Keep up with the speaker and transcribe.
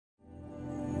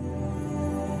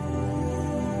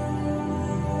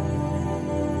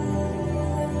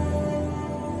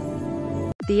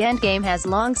The endgame has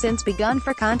long since begun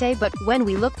for Conte, but when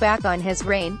we look back on his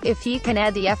reign, if he can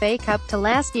add the FA Cup to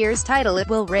last year's title, it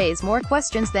will raise more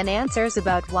questions than answers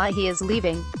about why he is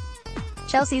leaving.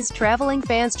 Chelsea's travelling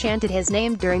fans chanted his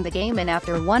name during the game, and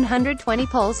after 120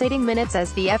 pulsating minutes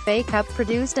as the FA Cup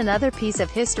produced another piece of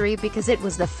history because it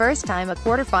was the first time a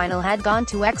quarter-final had gone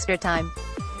to extra time.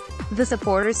 The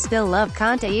supporters still love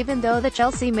Conte even though the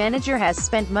Chelsea manager has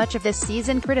spent much of this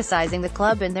season criticizing the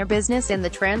club and their business in the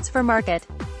transfer market.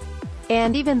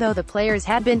 And even though the players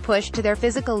had been pushed to their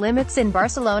physical limits in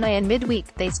Barcelona in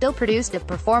midweek, they still produced a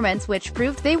performance which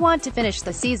proved they want to finish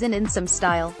the season in some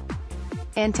style.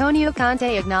 Antonio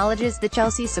Conte acknowledges the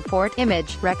Chelsea support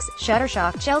image. Rex,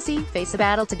 Shuttershock Chelsea face a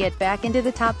battle to get back into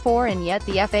the top four, and yet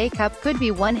the FA Cup could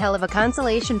be one hell of a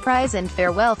consolation prize and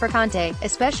farewell for Conte,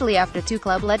 especially after two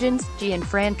club legends,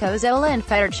 Gianfranco Zola and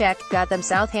Petr Cech, got them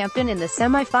Southampton in the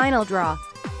semi-final draw.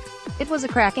 It was a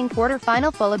cracking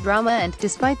quarter-final full of drama, and,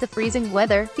 despite the freezing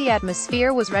weather, the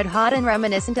atmosphere was red-hot and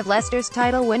reminiscent of Leicester's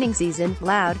title-winning season,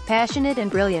 loud, passionate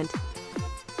and brilliant.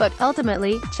 But,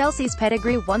 ultimately, Chelsea's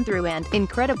pedigree won through, and,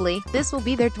 incredibly, this will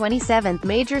be their 27th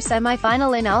major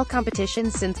semi-final in all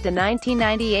competitions since the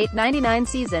 1998-99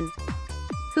 season.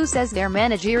 Who says their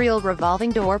managerial revolving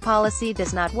door policy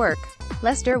does not work?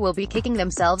 Leicester will be kicking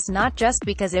themselves not just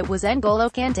because it was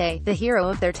N'Golo Kante, the hero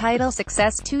of their title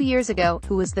success 2 years ago,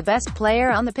 who was the best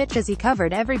player on the pitch as he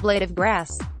covered every blade of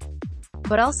grass,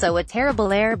 but also a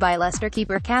terrible error by Leicester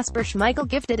keeper Kasper Schmeichel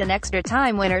gifted an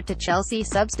extra-time winner to Chelsea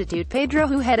substitute Pedro,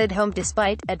 who headed home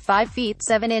despite, at 5 feet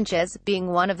 7 inches, being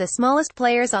one of the smallest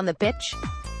players on the pitch.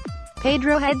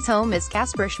 Pedro heads home as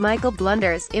Kasper Schmeichel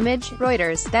blunders. Image,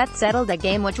 Reuters. That settled a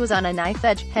game which was on a knife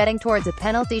edge, heading towards a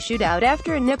penalty shootout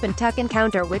after a nip-and-tuck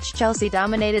encounter which Chelsea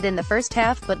dominated in the first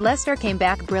half, but Leicester came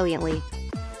back brilliantly.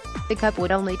 The cup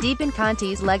would only deepen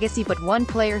Conte's legacy, but one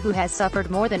player who has suffered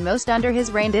more than most under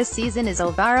his reign this season is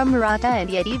Alvaro Morata, and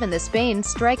yet even the Spain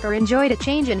striker enjoyed a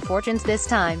change in fortunes this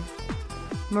time.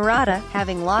 Morata,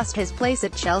 having lost his place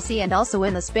at Chelsea and also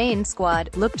in the Spain squad,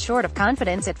 looked short of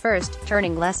confidence at first,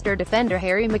 turning Leicester defender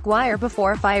Harry Maguire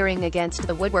before firing against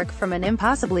the woodwork from an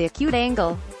impossibly acute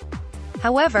angle.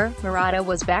 However, Morata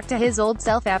was back to his old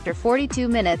self after 42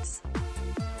 minutes.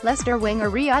 Leicester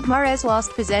winger Riyad Mahrez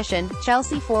lost possession.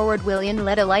 Chelsea forward Willian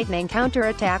led a lightning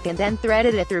counter-attack and then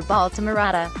threaded a through ball to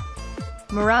Morata.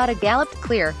 Morata galloped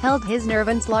clear, held his nerve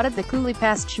and slotted the coolie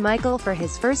past Schmeichel for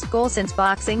his first goal since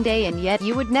Boxing Day, and yet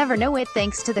you would never know it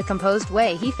thanks to the composed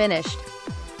way he finished.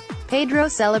 Pedro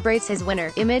celebrates his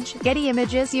winner. Image, Getty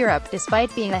Images Europe.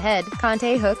 Despite being ahead,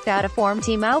 Conte hooked out a form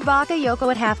Timão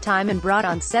Bakayoko at halftime and brought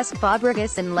on Cesc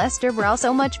Fabregas, and Leicester were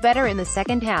also much better in the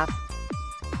second half.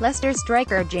 Leicester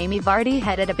striker Jamie Vardy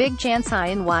headed a big chance high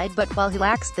and wide, but while he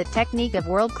lacks the technique of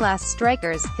world-class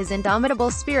strikers, his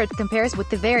indomitable spirit compares with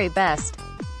the very best.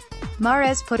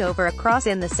 Mahrez put over a cross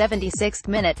in the 76th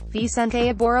minute.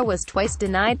 Vicente Iborra was twice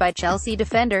denied by Chelsea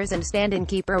defenders and stand-in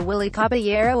keeper Willy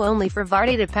Caballero, only for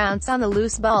Vardy to pounce on the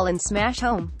loose ball and smash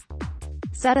home.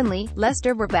 Suddenly,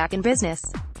 Leicester were back in business.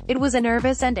 It was a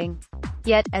nervous ending.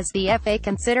 Yet, as the FA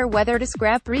consider whether to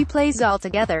scrap replays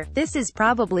altogether, this is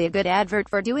probably a good advert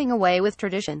for doing away with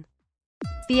tradition.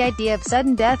 The idea of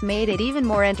sudden death made it even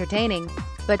more entertaining.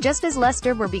 But just as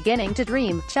Leicester were beginning to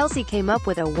dream, Chelsea came up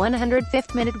with a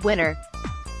 105th-minute winner.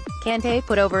 Kante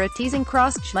put over a teasing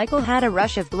cross. Schmeichel had a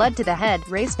rush of blood to the head,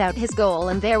 raced out his goal,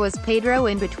 and there was Pedro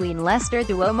in between Leicester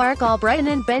duo Mark Albrighton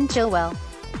and Ben Chilwell.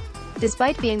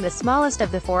 Despite being the smallest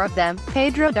of the four of them,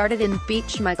 Pedro darted in, beat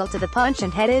Schmeichel to the punch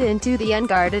and headed into the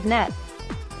unguarded net.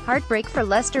 Heartbreak for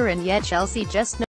Leicester, and yet Chelsea just